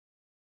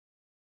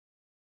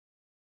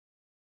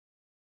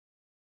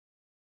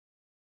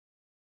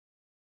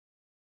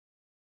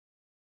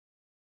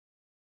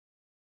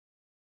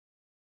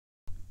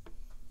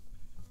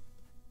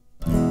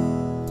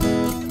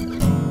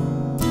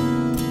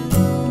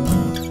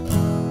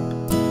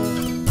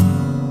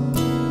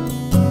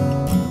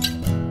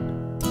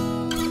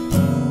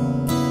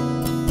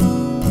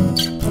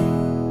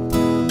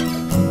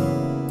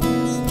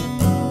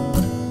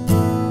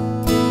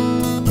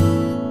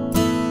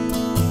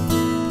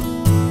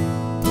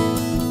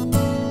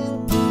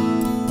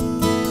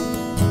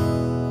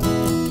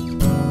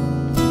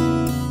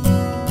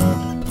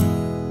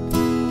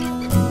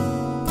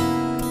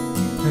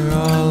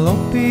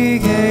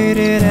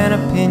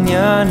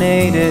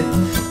opinionated,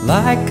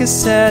 like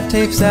cassette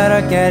tapes that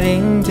are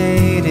getting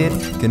dated.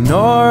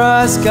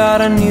 Ganora's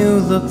got a new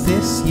look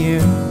this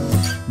year.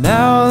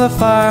 Now the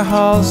fire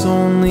hall's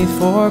only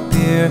for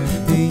beer.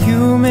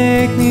 You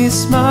make me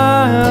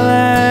smile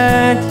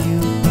and you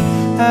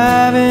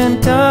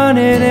haven't done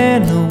it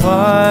in a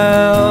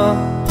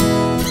while.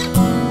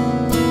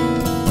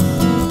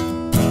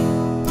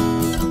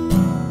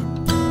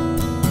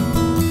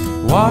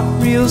 Walk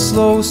real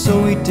slow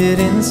so we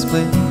didn't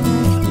split.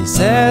 He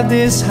said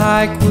this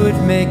hike would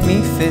make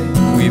me fit.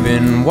 We've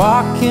been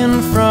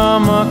walking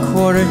from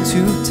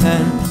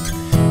 9:45.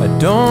 I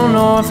don't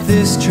know if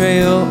this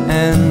trail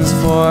ends.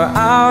 4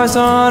 hours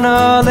on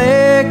a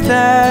lake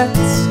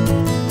that's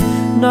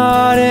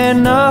not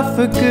enough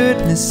for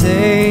goodness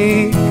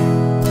sake.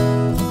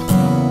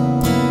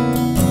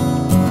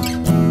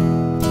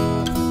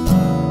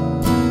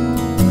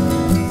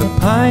 The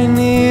pine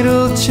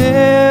needle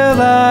chill,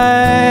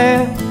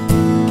 I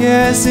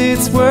guess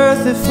it's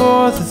worth it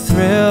for the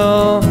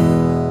thrill.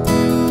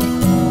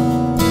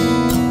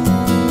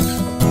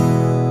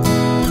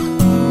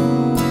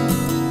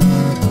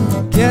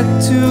 Get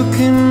to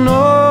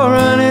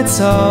Kenora and it's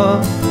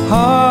all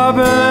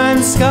harbor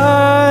and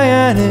sky,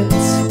 and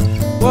it's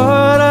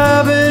what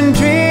I've been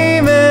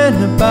dreaming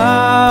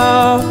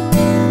about.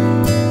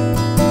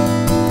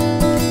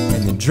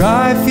 And the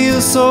drive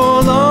feels so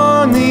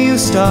long that you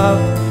stop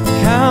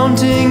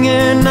counting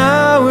in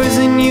hours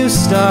and you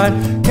start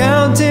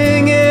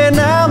counting in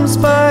elms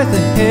by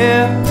the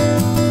hill,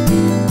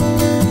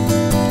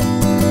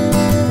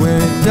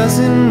 where it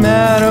doesn't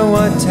matter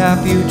what tap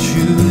you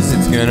choose,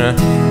 it's gonna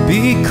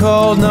be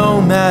cold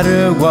no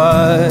matter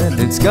what.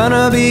 It's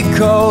gonna be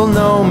cold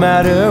no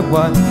matter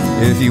what.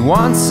 If you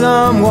want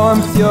some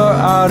warmth, you're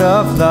out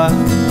of luck.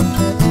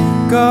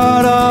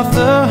 Got off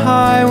the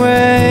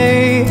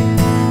highway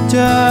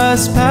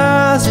just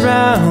past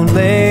Round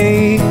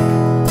Lake.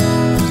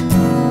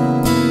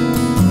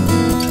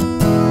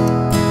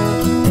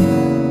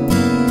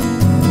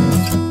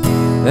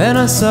 Then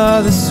I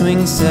saw the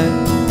swing set.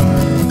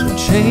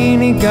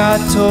 Cheney got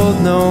told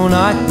no,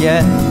 not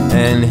yet.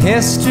 And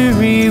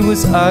history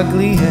was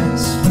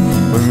ugliest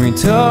when we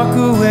took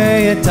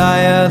away a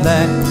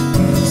dialect.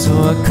 So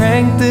I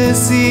cranked the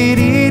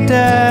CD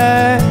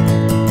deck,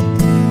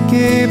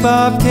 gave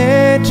Bob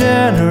Cage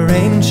and a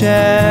rain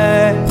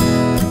check.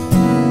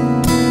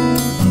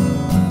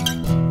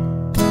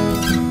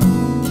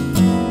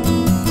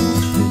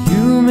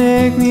 You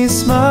make me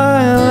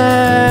smile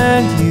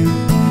and you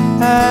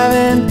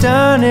haven't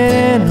done it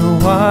in a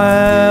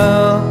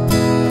while.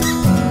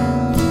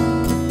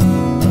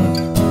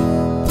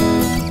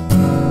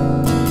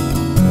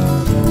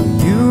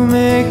 You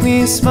make me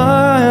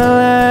smile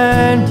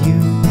and you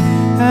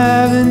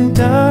haven't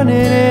done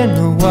it in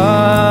a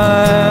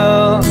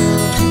while.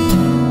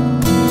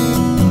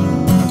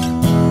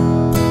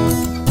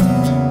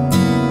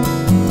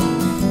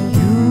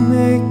 You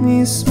make me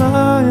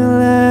smile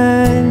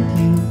and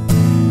you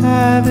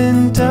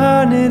haven't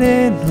done it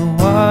in a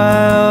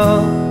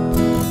while.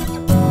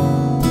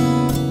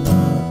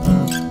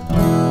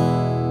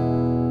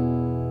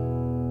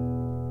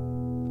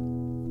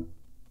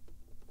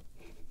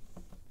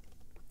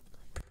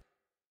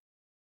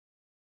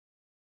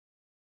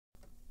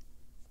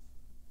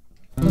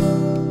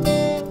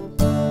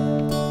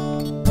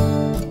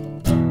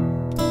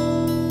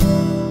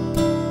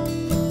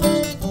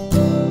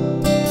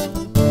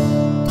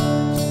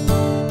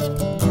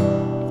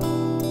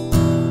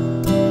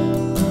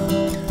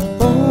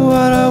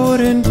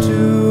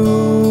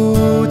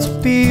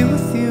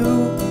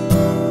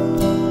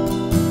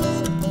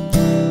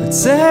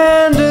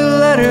 Send a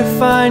letter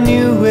if I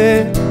knew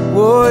it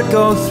would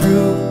go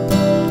through.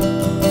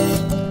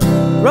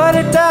 Write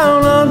it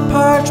down on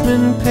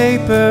parchment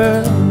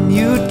paper and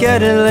you'd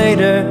get it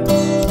later.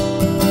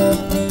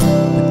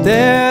 But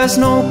there's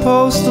no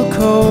postal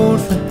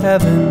code for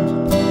heaven.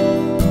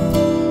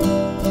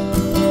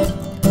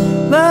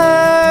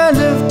 Land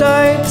of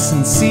dikes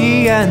and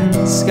sea and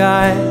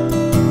sky.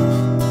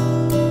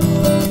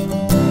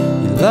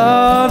 You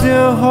loved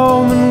your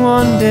home and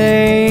one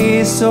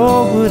day so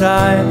would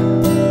I.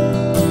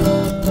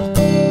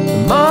 The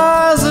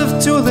miles of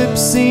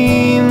tulips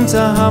seem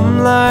to hum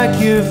like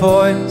your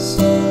voice.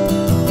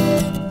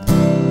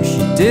 Wish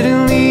you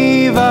didn't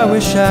leave, I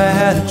wish I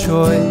had a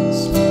choice.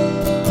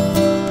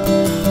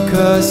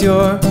 'Cause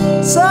you're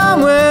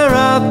somewhere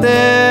out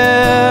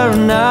there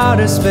in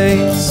outer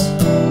space.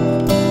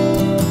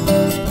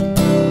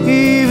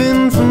 Even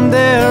from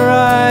there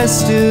I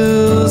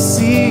still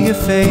see your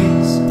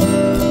face.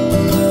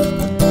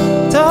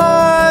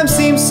 Time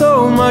seems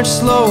so much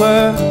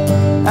slower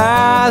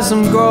as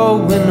I'm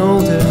growing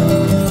older,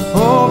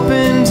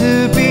 hoping to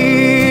be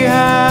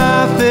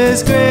half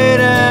as great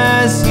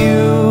as you.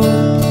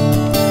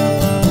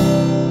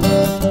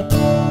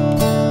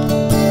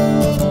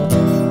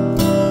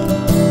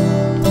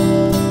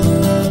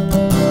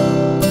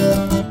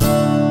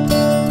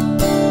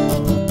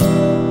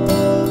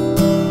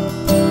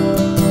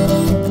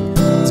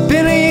 It's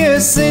been a year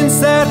since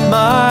that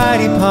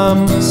mighty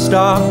pump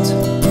stopped.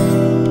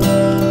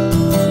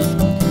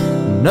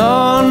 And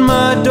on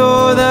my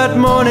door that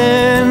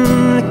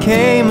morning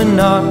came a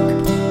knock.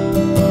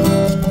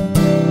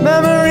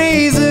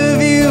 Memories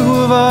of you,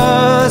 of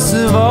us,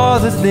 of all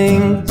the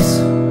things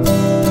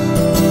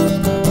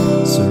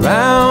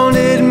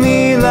surrounded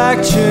me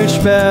like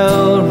church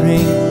bell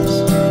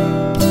rings.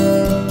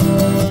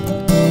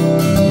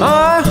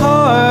 My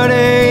heart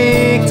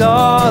ached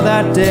all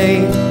that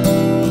day,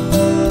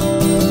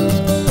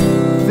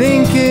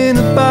 thinking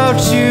about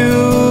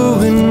you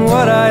and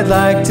what I'd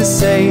like to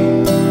say.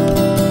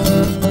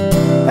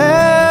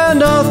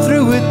 And all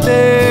through it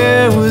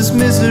there was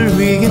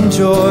misery and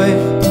joy.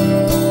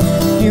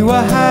 Knew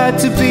I had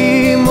to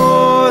be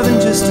more than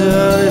just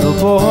a little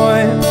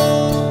boy.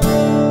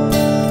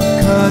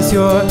 'Cause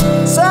you're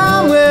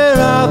somewhere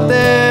out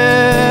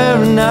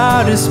there in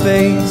outer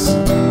space.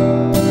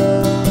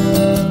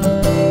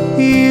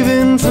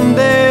 Even from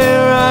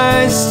there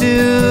I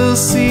still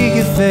see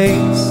your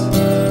face.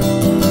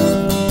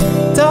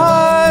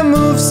 Time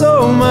moves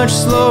so much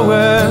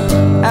slower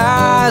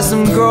as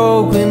I'm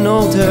growing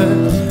older,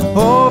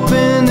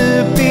 hoping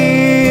to be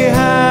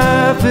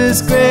half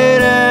as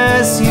great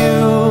as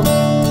you.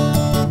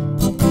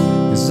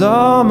 'Cause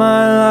all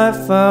my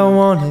life I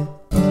wanted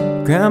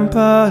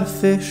Grandpa to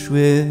fish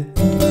with,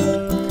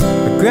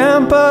 a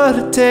grandpa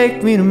to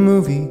take me to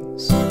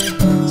movies,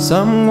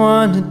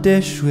 someone to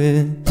dish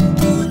with,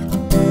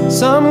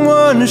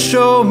 someone to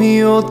show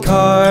me old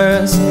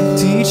cars,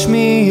 teach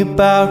me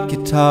about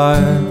guitar.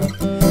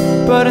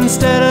 But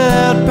instead of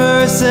that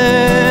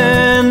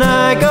person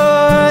I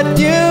got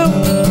you,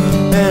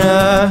 and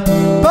I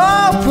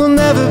hope we'll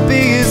never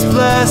be as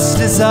blessed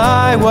as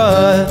I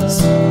was.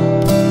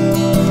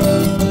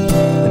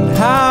 And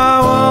how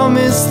I'll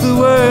miss the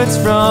words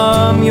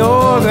from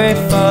your great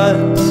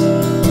fuzz.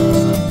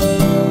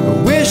 I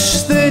wish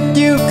that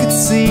you could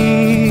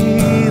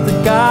see the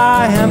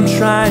guy I'm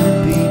trying to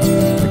be.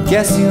 I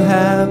guess you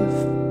have,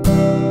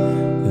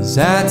 'cause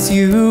that's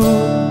you.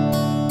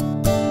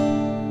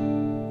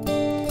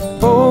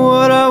 Oh,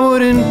 what I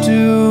wouldn't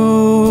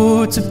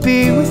do to be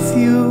with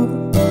you.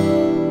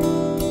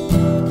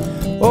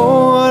 Oh,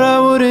 what I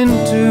wouldn't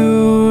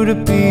do to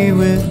be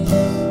with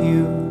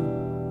you.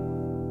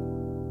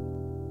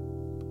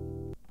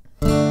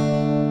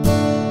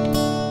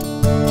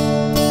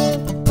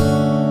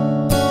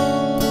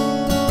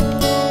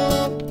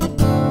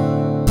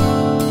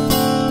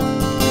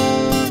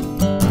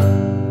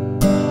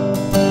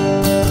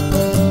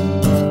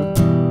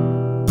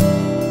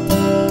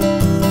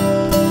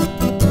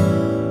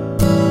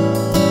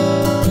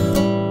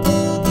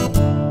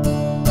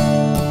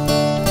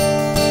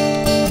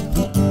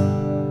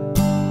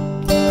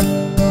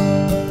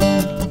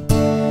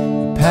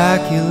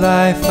 Pack your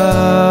life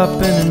up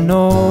in an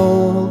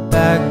old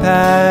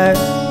backpack.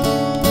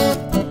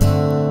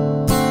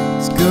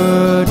 It's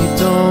good you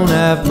don't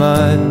have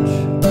much.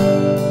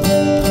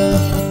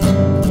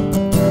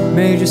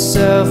 Made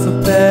yourself a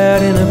bed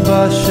in a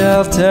bus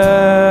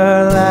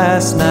shelter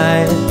last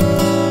night.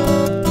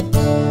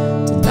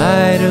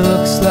 Tonight it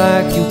looks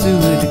like you'll do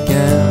it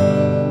again.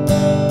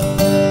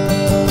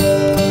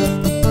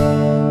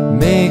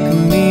 Make a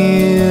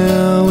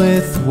meal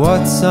with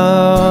what's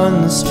on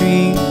the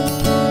street.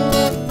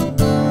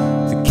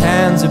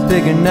 Cans are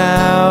bigger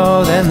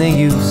now than they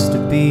used to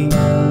be.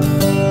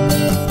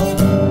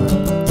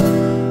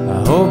 I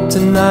hope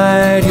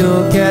tonight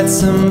you'll get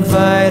some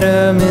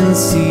vitamin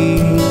C.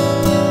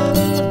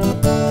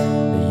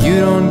 You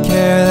don't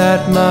care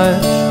that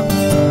much,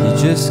 you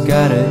just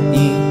gotta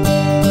eat.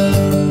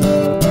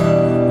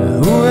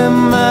 Who am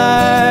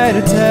I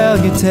to tell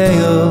your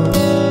tale?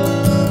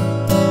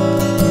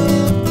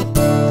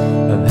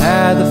 I've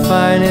had the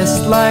finest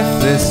life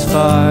this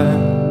far.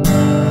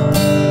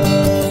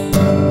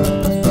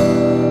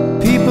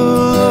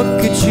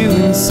 Look at you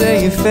and say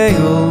you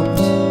failed,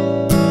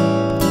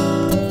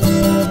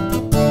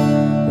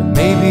 but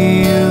maybe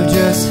you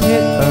just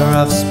hit a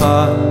rough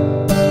spot.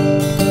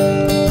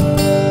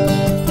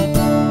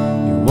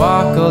 You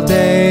walk all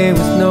day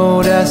with no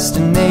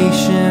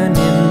destination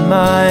in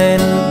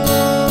mind,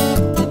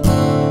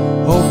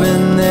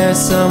 hoping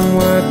there's some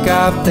work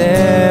out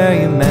there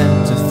you're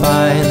meant to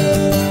find.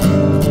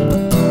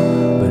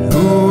 But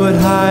who would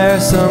hire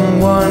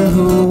someone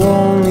who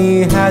only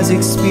has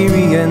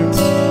experience?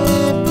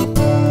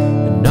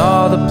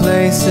 All the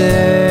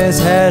places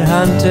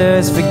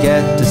headhunters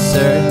forget to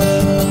search.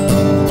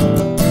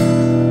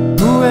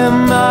 Who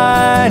am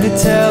I to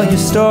tell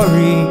your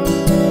story?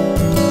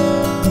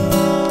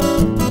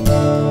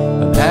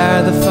 I've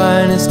had the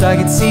finest I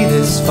could see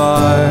this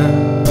far.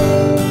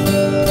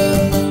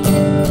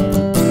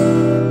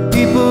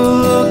 People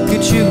look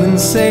at you and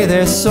say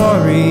they're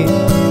sorry.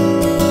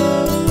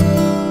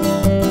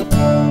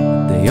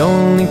 They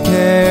only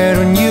cared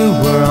when you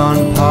were on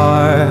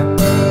par.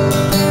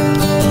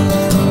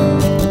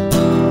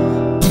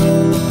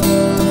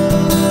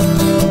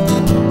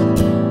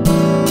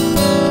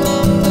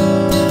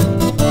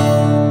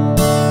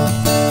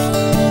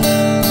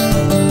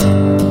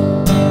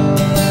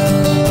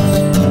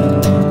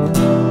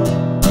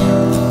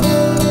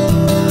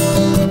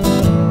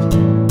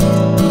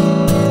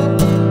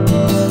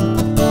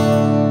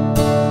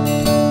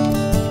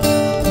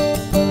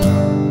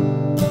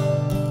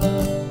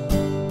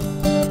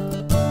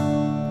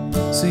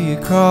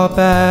 crawl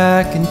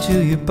back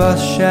into your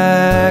bus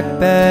shack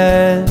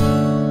bed.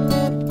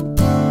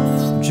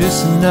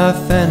 Just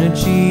enough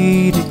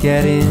energy to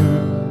get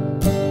in.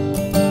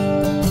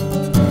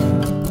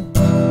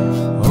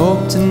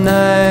 Hope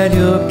tonight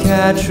you'll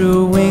catch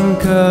a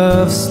wink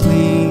of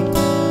sleep.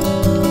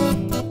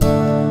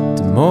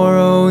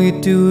 Tomorrow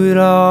you do it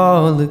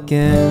all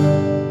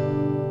again.